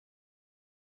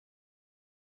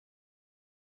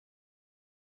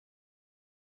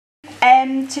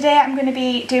Today I'm going to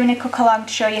be doing a cook along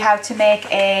to show you how to make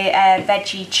a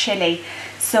veggie chilli.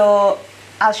 So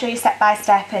I'll show you step by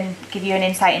step and give you an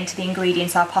insight into the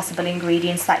ingredients or possible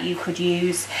ingredients that you could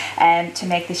use to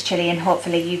make this chilli, and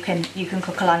hopefully you can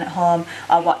cook along at home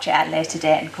or watch it at a later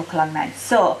date and cook along then.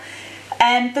 So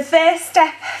the first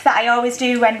step that I always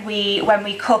do when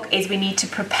we cook is we need to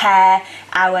prepare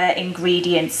our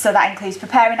ingredients. So that includes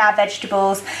preparing our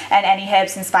vegetables and any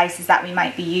herbs and spices that we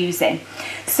might be using.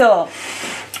 So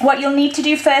what you'll need to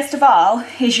do first of all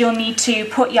is you'll need to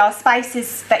put your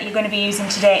spices that you're going to be using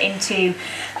today into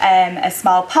a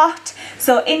small pot.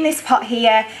 So in this pot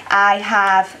here I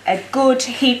have a good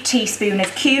heaped teaspoon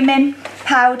of cumin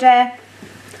powder,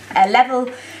 a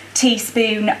level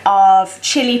teaspoon of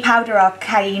chili powder or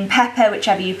cayenne pepper,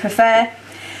 whichever you prefer,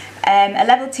 a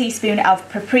level teaspoon of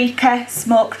paprika.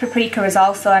 Smoked paprika is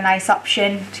also a nice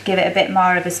option to give it a bit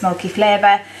more of a smoky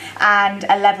flavour, and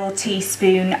a level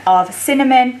teaspoon of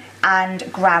cinnamon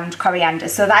and ground coriander.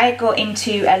 So that go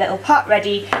into a little pot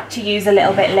ready to use a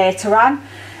little bit later on.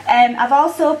 I've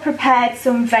also prepared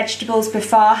some vegetables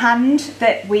beforehand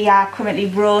that we are currently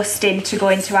roasting to go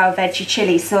into our veggie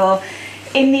chilli. So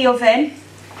in the oven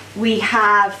we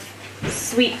have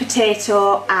sweet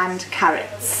potato and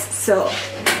carrots. So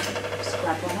just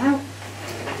grab one out.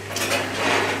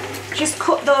 Just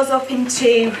cut those up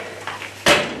into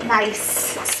nice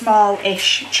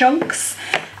small-ish chunks,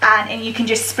 and you can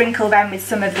just sprinkle them with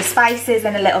some of the spices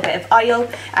and a little bit of oil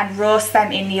and roast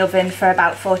them in the oven for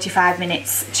about 45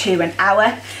 minutes to an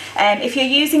hour. If you're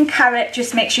using carrot,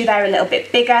 just make sure they're a little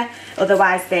bit bigger,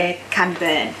 otherwise they can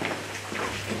burn.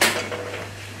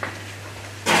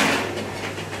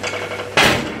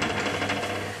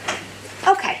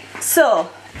 Okay, so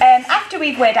after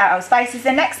we've weighed out our spices,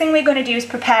 the next thing we're going to do is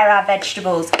prepare our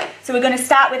vegetables. So we're going to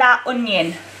start with our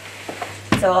onion.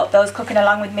 So those cooking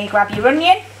along with me, grab your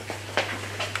onion.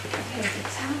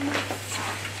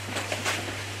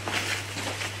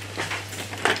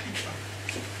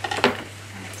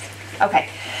 Okay,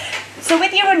 so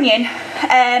with your onion,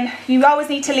 you always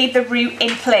need to leave the root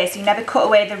in place. You never cut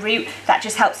away the root. That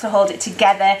just helps to hold it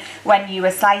together when you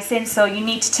are slicing. So you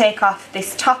need to take off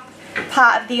this top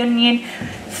part of the onion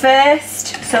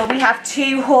first. So we have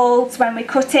two holes when we're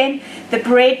cutting: the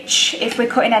bridge if we're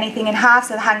cutting anything in half,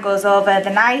 so the hand goes over the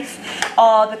knife,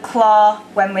 or the claw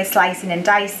when we're slicing and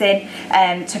dicing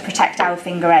to protect our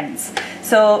finger ends.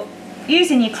 So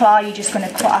using your claw, you're just going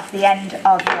to cut off the end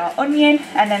of your onion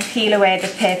and then peel away the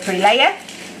papery layer.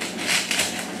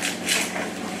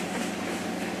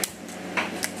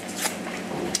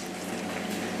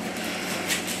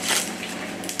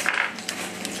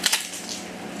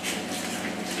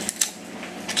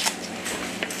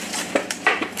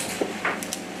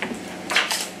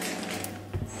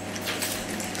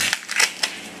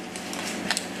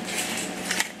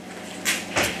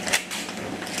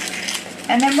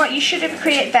 And then what you should have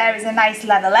created there is a nice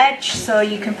level edge, so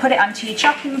you can put it onto your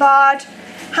chopping board,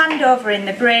 hand over in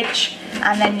the bridge,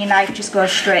 and then your knife just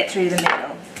goes straight through the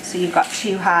middle. So you've got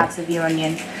two halves of your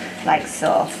onion, like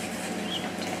so.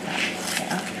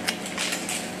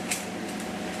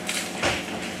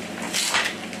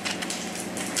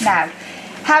 Now,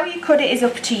 how you cut it is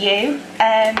up to you.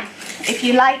 If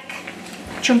you like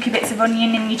chunky bits of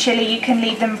onion in your chilli, you can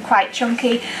leave them quite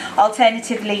chunky.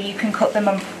 Alternatively, you can cut them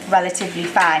up relatively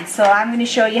fine. So I'm going to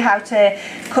show you how to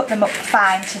cut them up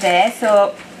fine today.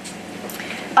 So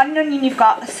on an onion you've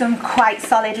got some quite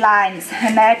solid lines,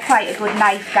 and they're quite a good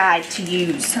knife guide to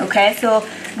use. Okay, so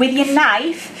with your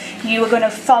knife you are going to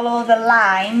follow the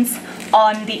lines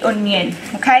on the onion.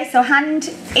 Okay, so hand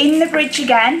in the bridge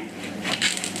again,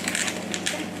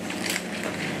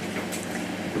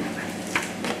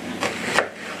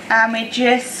 and we're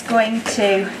just going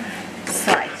to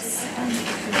slice.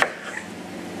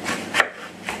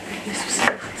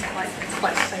 It's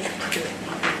quite safe to do it.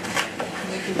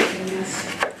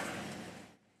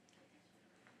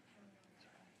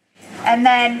 And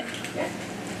then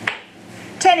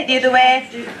turn it the other way,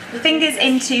 fingers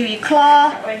into your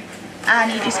claw,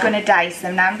 and you're just going to dice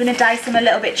them. Now I'm going to dice them a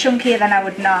little bit chunkier than I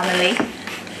would normally.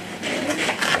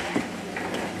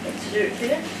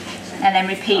 And then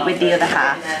repeat with the other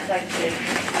half.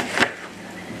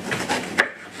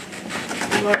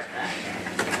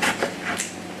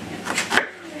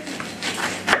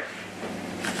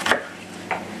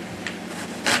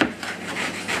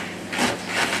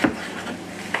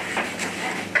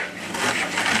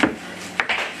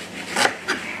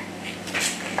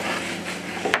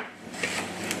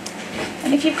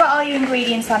 And if you've got all your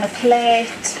ingredients on a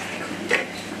plate,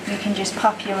 you can just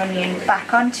pop your onion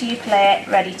back onto your plate,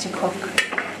 ready to cook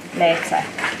later.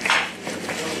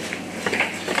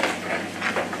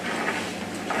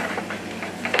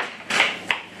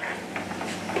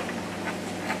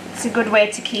 It's a good way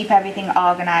to keep everything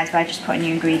organised by just putting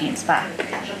your ingredients back.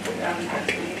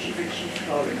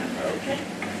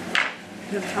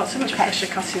 Never felt so much pressure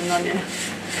cutting an onion.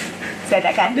 Say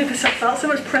that again. Never felt so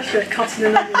much pressure cutting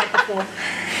an onion before.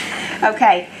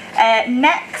 Okay,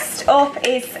 next up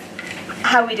is,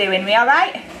 how are we doing? We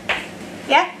alright?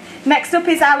 Yeah? Next up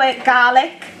is our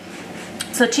garlic.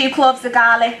 So 2 cloves of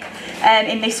garlic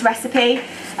in this recipe.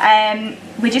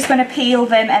 We're just going to peel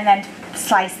them and then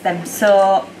slice them.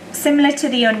 So similar to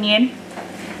the onion,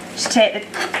 just take the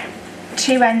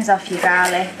 2 ends off your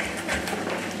garlic.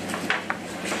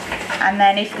 And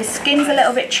then if the skin's a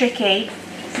little bit tricky,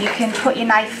 you can put your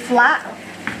knife flat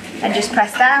and just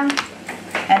press down,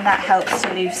 and that helps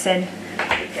to loosen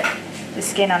the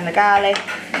skin on the garlic.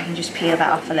 You can just peel that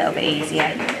off a little bit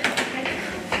easier.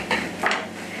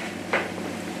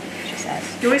 She says.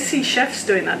 You always see chefs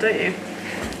doing that, don't you?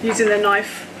 Using their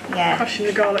knife, Yeah. crushing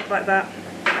the garlic like that.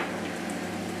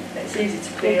 It's easy to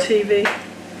On peel. TV.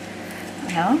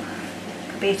 I know.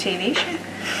 Could be a TV show.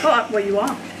 Well, you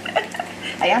are.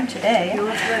 I am today. You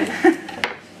Yeah. are today.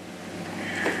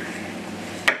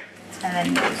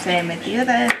 And then same with the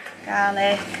other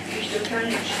garlic. You still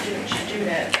can, you should do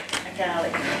a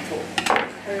garlic and then put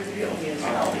herbs of your onions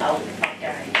and I'll that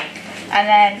guy. And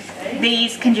then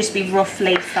these can just be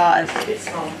roughly sort of A bit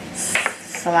small.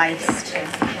 sliced.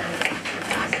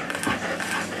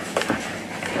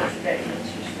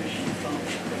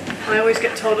 I always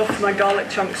get told off for my garlic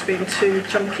chunks being too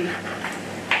chunky.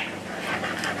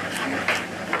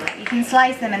 You can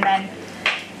slice them, and then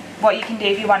what you can do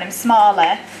if you want them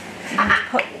smaller, you can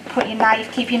just put your knife,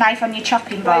 keep your knife on your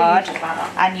chopping board,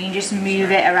 and you can just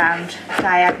move it around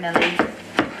diagonally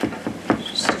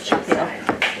just to chop it up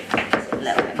a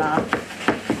little bit more.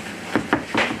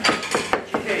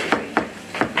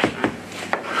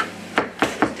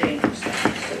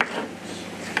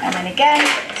 And then again,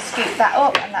 scoop that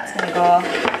up, and that's going to go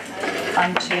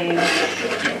onto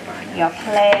your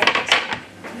plate.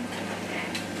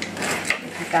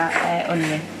 That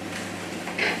onion.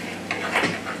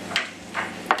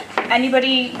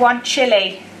 Anybody want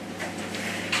chilli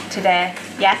today?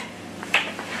 Yeah?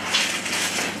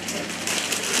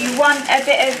 If you want a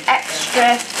bit of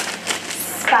extra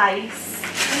spice,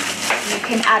 you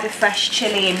can add a fresh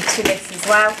chilli into this as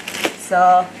well.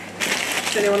 So,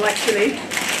 Does anyone like chilli?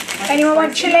 anyone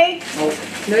want chilli?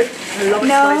 Nope. I love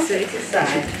No. it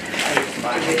spicy.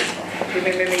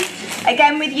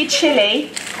 Again, with your chilli,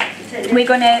 we're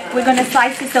gonna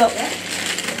slice this up.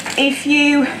 If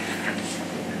you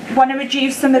want to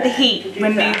reduce some of the heat,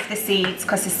 remove the seeds,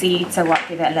 because the seeds are what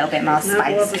give it a little bit more No,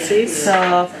 I love the spice. seeds.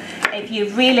 So if you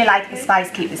really like the spice,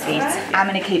 keep the seeds. I'm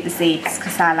gonna keep the seeds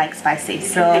because I like spicy.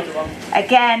 So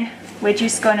again, we're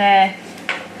just gonna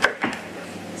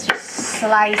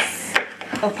slice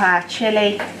up our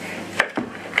chilli.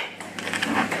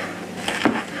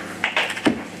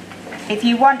 If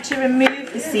you want to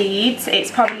remove the seeds,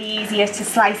 it's probably easier to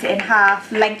slice it in half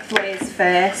lengthways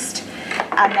first,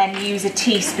 and then use a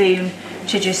teaspoon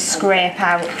to just scrape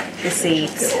out the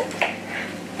seeds.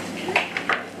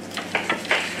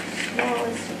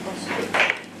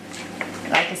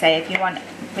 Like I say, if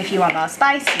you want more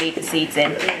spice, leave the seeds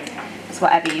in. It's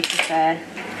whatever you prefer.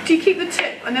 Do you keep the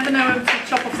tip? I never know whether to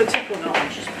chop off the tip or not.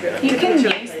 You can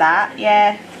use that,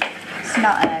 yeah. It's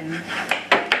not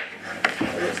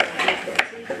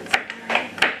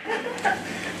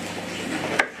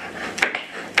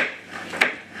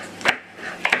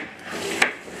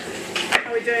How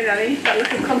are we doing, Annie? That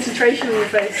look of concentration on your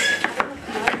face.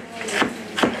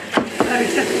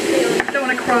 I don't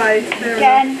want to cry. Fair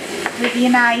Again, with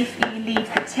your knife, you leave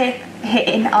the tip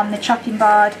hitting on the chopping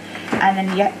board, and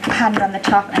then your hand on the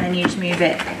top, and then you just move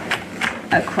it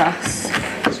across.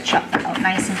 Just chop that up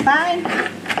nice and fine.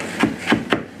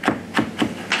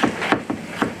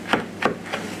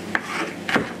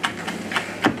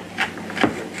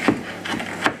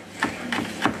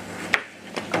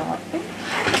 Go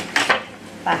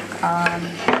back on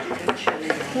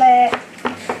the plate.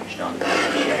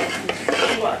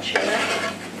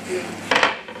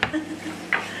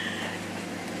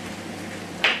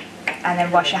 And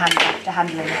then wash your hands after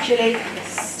handling the chilli.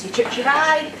 Yes, you touch your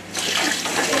eye.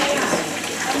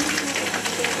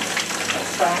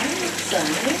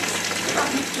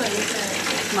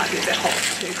 Might be a bit hot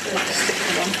too, so I'll just stick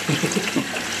it on.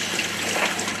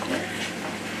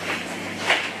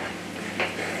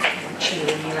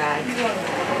 Chilli in your eye.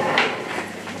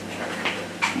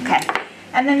 Okay,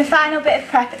 and then the final bit of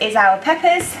prep is our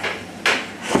peppers.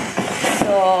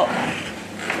 So,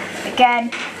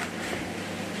 again,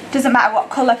 doesn't matter what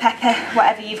colour pepper,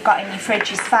 whatever you've got in your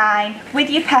fridge is fine. With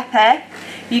your pepper,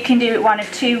 You can do it one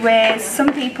of two ways.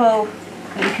 Some people,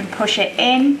 you can push it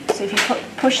in, so if you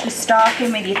push the stalk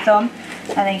in with your thumb,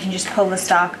 and then you can just pull the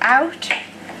stalk out,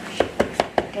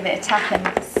 give it a tap and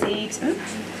the seeds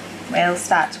will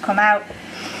start to come out.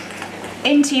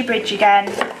 Into your bridge again,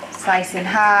 slice in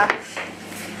half,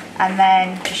 and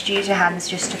then just use your hands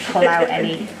just to pull out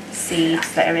any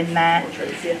seeds that are in there,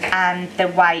 and the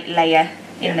white layer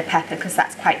in the pepper, because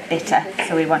that's quite bitter,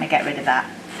 so we want to get rid of that.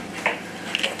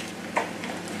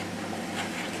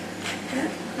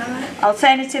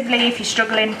 Alternatively, if you're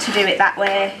struggling to do it that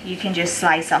way, you can just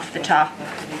slice off the top.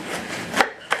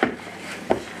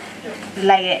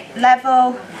 Lay it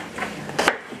level,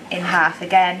 in half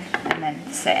again, and then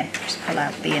the same, just pull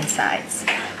out the insides.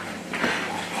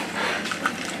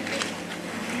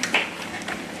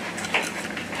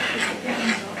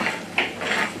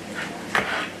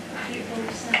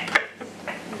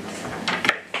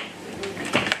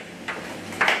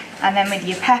 And then with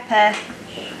your pepper,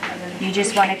 you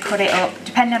just want to cut it up,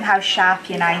 depending on how sharp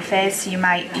your knife is. You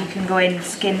can go in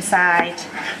skin side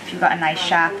if you've got a nice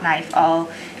sharp knife, or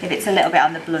if it's a little bit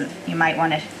on the blunt, you might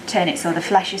want to turn it so the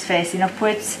flesh is facing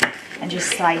upwards and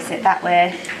just slice it that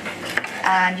way.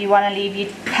 And you want to leave your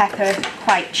pepper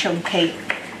quite chunky,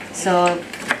 so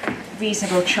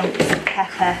reasonable chunks of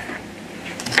pepper.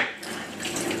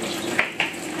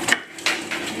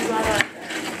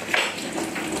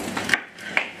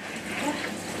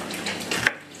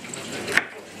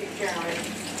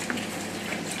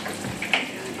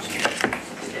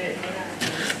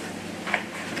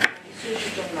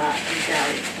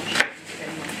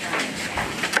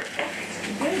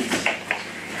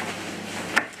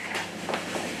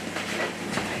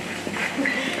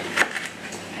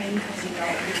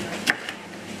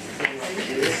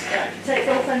 Take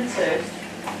both ends first.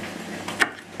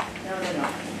 No, they're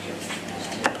not.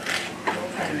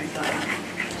 Both ends like that.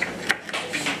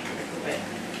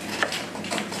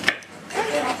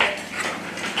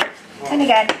 And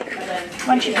again,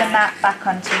 once you've done that, back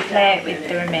onto your plate with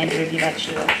the remainder of your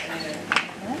vegetables.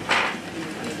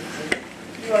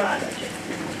 You alright,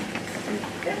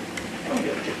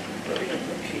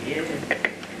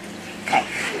 Okay,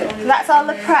 so that's all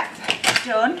the prep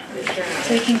done,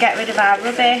 so we can get rid of our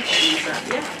rubbish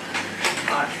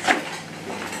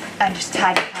and just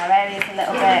tidy up our areas a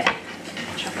little bit.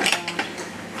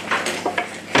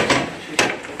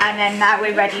 And then now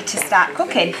we're ready to start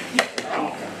cooking.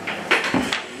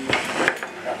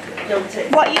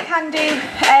 What you can do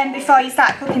before you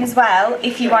start cooking as well,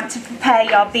 if you want to prepare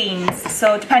your beans,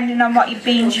 so depending on what your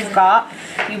beans you've got,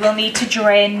 you will need to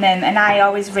drain them, and I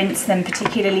always rinse them,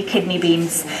 particularly kidney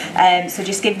beans, so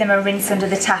just give them a rinse under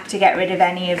the tap to get rid of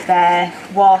any of their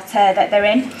water that they're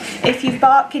in. If you've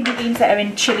bought kidney beans that are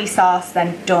in chilli sauce,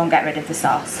 then don't get rid of the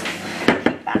sauce,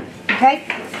 keep that, okay?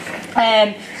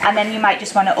 And then you might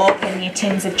just want to open your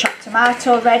tins of chopped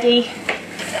tomato ready,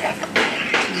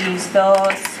 use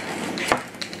those.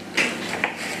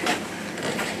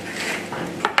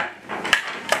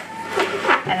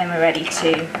 And then we're ready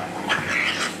to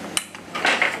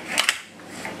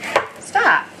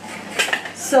start.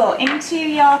 So into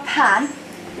your pan,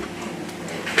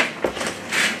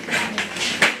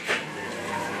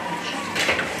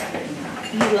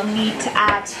 you will need to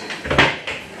add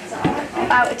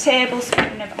about a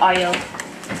tablespoon of oil.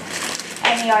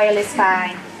 Any oil is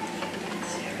fine.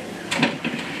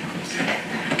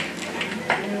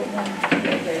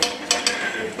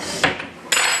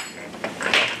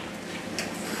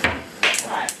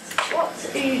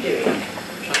 what are you doing?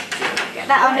 Get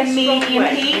that on a medium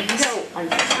heat,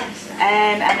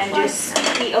 and then just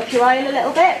heat up your oil a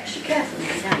little bit. Be careful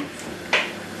with your knife.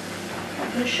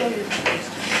 I'm going to show you this.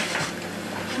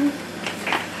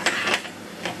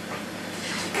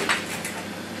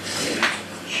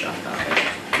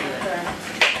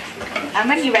 And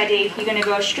when you're ready, you're going to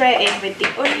go straight in with the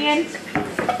onion,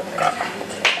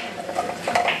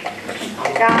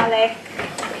 garlic,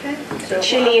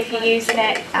 chilli if you're using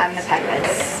it, and the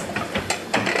peppers.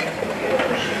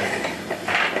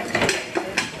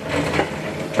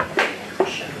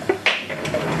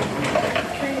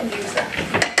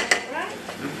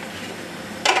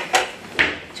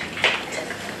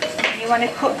 You want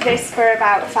to cook this for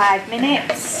about 5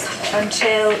 minutes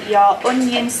until your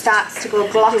onion starts to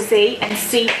go glossy and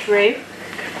see through,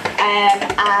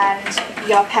 and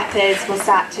your peppers will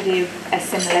start to do a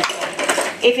similar thing.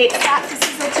 If it starts to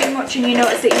sizzle too much and you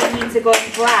notice that your onions are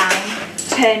going brown,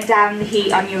 turn down the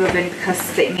heat on your oven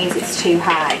because it means it's too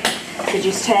high. So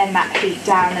just turn that heat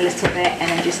down a little bit and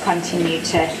then just continue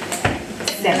to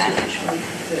simmer.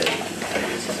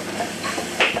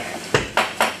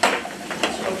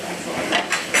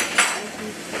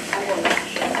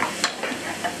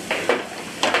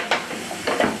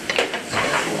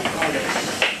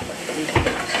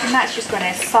 and that's just going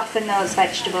to soften those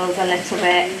vegetables a little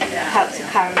bit, help to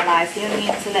caramelise the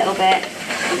onions a little bit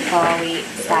before we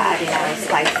start adding our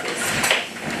spices.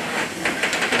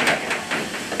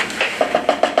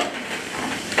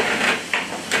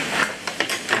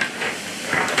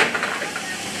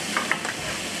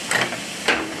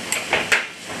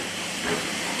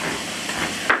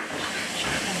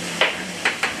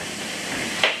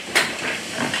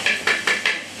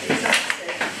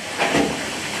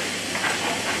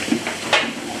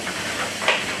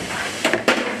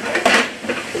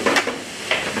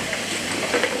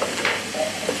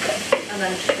 And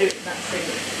then just do that thing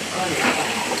on it.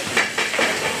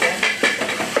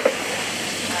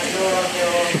 Now you're on your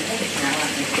edge now,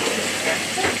 aren't you?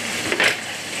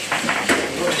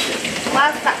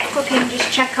 Whilst that's cooking,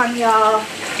 just check on your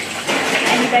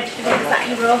any vegetables that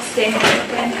you're roasting.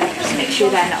 Just make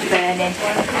sure they're not burning.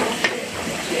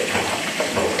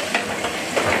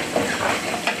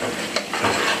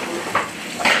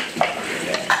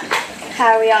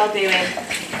 How are we all doing?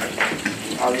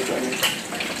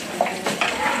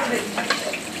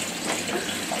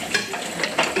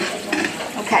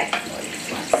 Okay,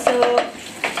 so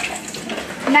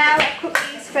now I've cooked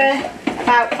these for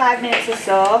about 5 minutes or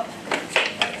so,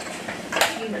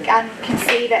 and can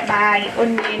see that my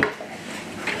onion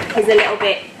is a little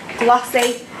bit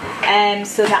glossy,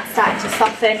 so that's starting to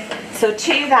soften. So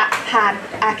to that pan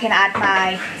I can add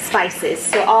my spices.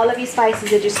 So all of your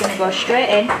spices are just going to go straight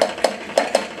in,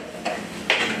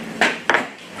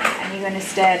 and you're going to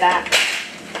stir that.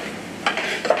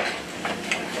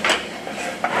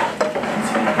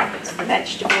 To the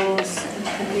vegetables,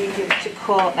 to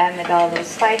coat them with all those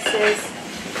spices.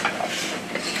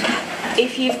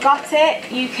 If you've got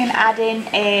it, you can add in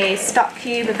a stock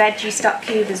cube, a veggie stock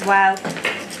cube as well.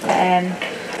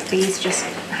 These just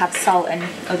have salt and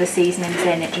other seasonings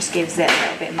in, it just gives it a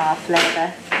little bit more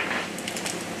flavour.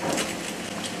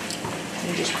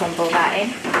 You just crumble that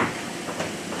in.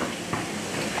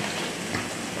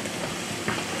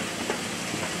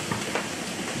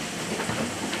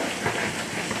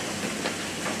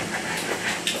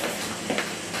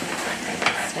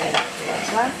 Stir that through as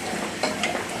well.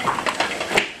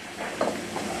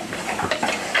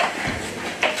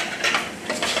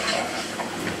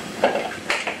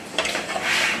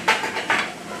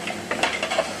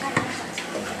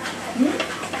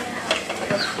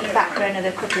 Back for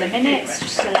another couple of minutes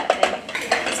just to let the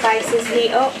spices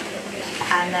heat up,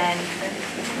 and then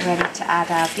we're ready to add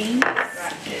our beans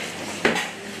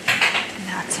and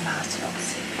our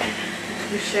tomatoes.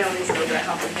 Michelle needs to go get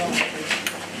half a one.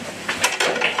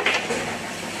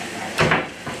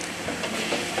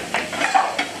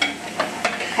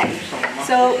 Okay,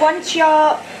 so once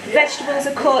your vegetables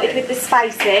are coated with the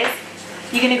spices,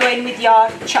 you're going to go in with your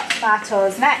chopped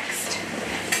tomatoes next.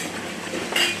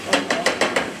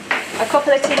 A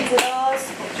couple of tins of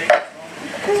those.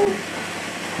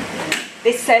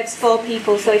 This serves 4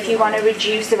 people, so if you want to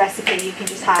reduce the recipe you can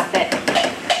just half it.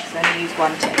 So only use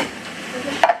 1 tin.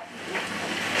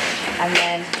 And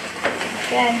then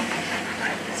again,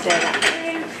 stir that through.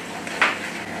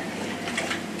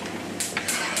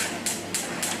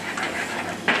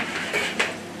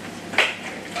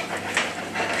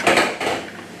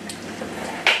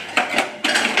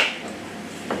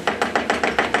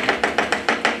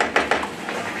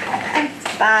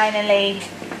 Finally,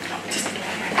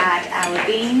 add our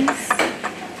beans.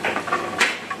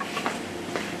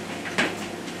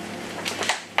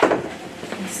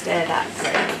 And stir that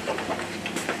through.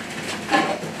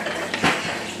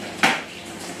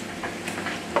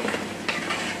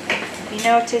 If you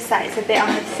notice that it's a bit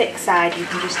on the thick side, you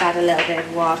can just add a little bit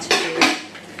of water to it.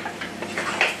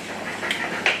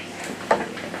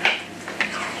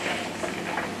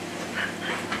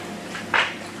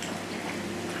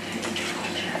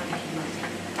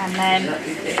 And then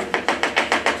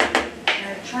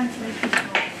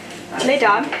lid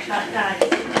on,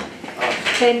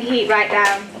 turn the heat right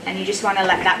down, and you just want to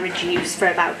let that reduce for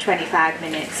about 25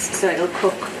 minutes so it'll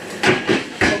cook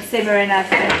and simmer and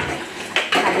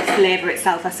kind of flavour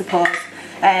itself, I suppose,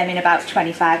 in about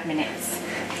 25 minutes.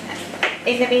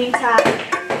 In the meantime,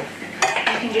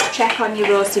 you can just check on your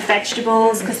roasted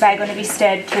vegetables because they're going to be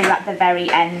stirred through at the very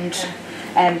end,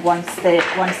 once the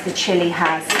chilli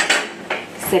has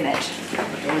simmered. So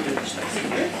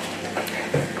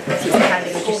it's kind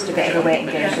of just a bit of a waiting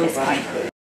game at this point.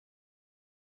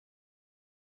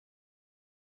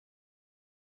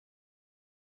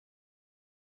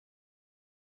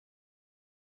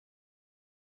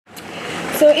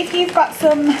 So if you've got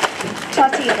some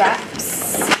tortilla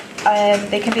wraps,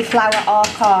 they can be flour or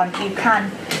corn, you can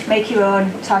make your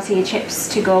own tortilla chips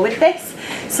to go with this.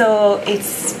 So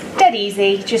it's dead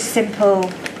easy, just simple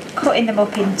cutting them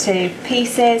up into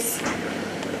pieces.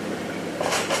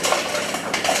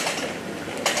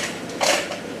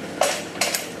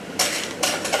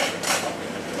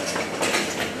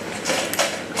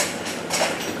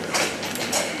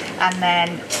 And then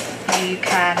you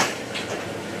can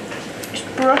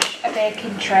just brush a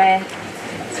baking tray,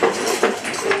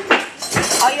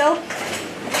 oil,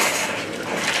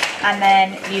 and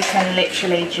then you can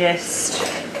literally just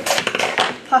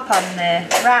pop on the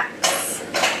wraps,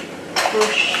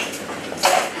 brush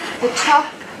the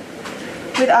top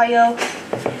with oil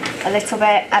a little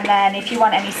bit, and then if you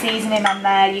want any seasoning on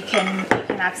there, you can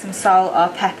add some salt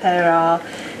or pepper or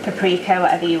paprika,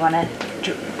 whatever you want to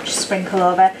just sprinkle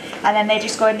over, and then they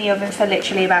just go in the oven for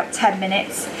literally about 10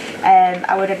 minutes.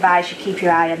 I would advise you keep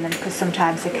your eye on them because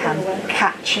sometimes they can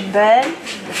catch and burn.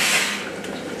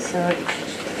 So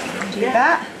do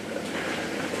that.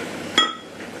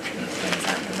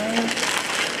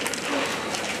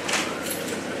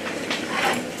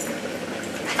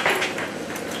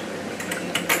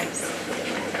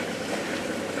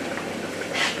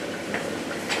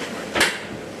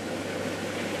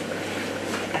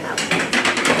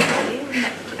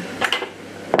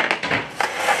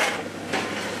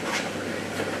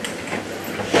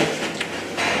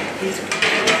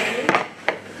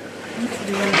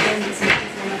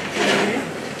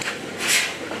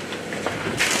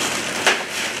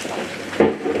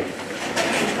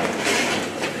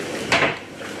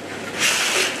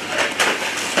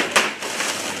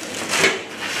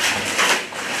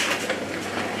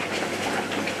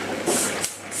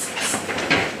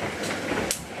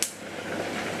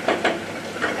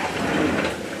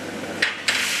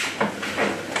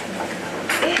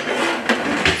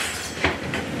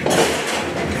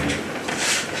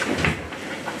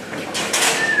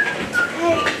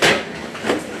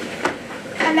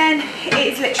 And then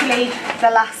it's literally the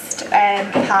last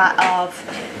part of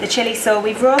the chilli. So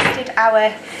we've roasted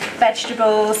our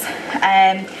vegetables.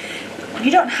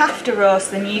 You don't have to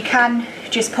roast them, you can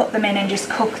just put them in and just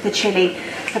cook the chilli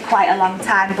for quite a long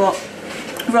time, but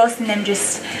roasting them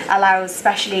just allows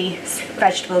especially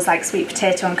vegetables like sweet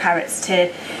potato and carrots to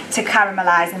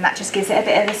caramelise, and that just gives it a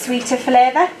bit of a sweeter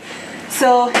flavour.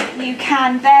 So you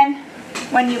can then,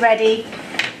 when you're ready,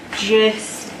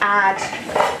 just add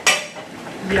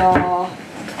your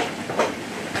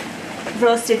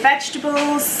roasted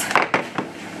vegetables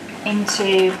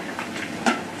into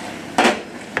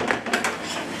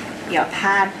your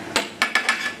pan.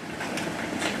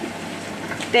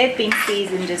 They've been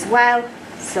seasoned as well,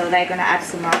 so they're going to add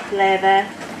some more flavour.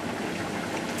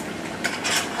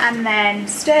 And then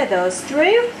stir those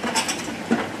through.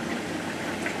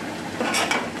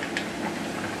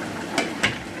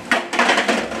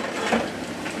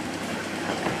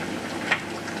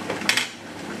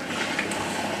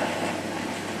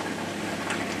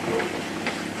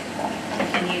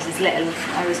 As little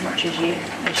or as much as you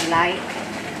like,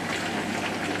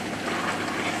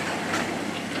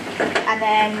 and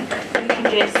then you can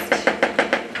just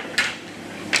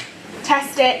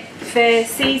test it for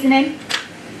seasoning.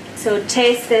 So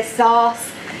taste the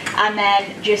sauce and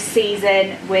then just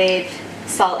season with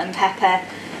salt and pepper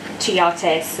to your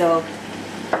taste. So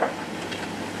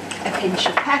a pinch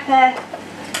of pepper,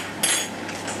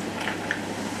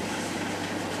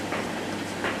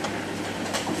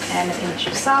 and a pinch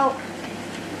of salt,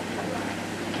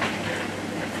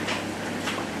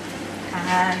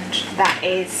 and that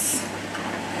is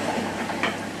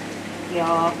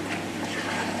your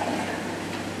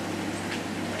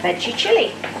veggie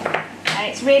chilli. And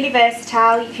it's really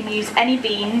versatile. You can use any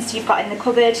beans you've got in the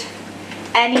cupboard,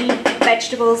 any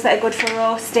vegetables that are good for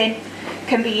roasting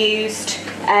can be used.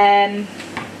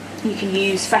 You can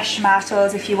use fresh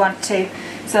tomatoes if you want to.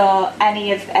 So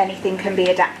anything can be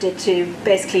adapted to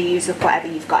basically use up whatever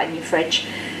you've got in your fridge.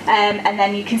 And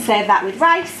then you can serve that with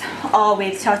rice or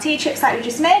with tortilla chips like we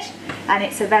just made. And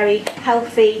it's a very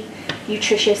healthy,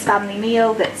 nutritious family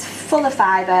meal that's full of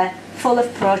fibre, full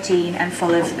of protein and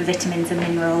full of vitamins and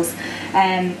minerals.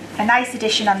 A nice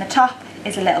addition on the top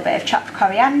is a little bit of chopped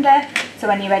coriander. So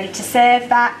when you're ready to serve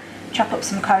that, chop up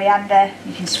some coriander,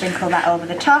 you can sprinkle that over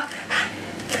the top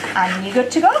and you're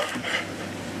good to go.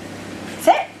 That's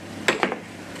it.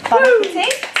 Bon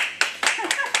appetit.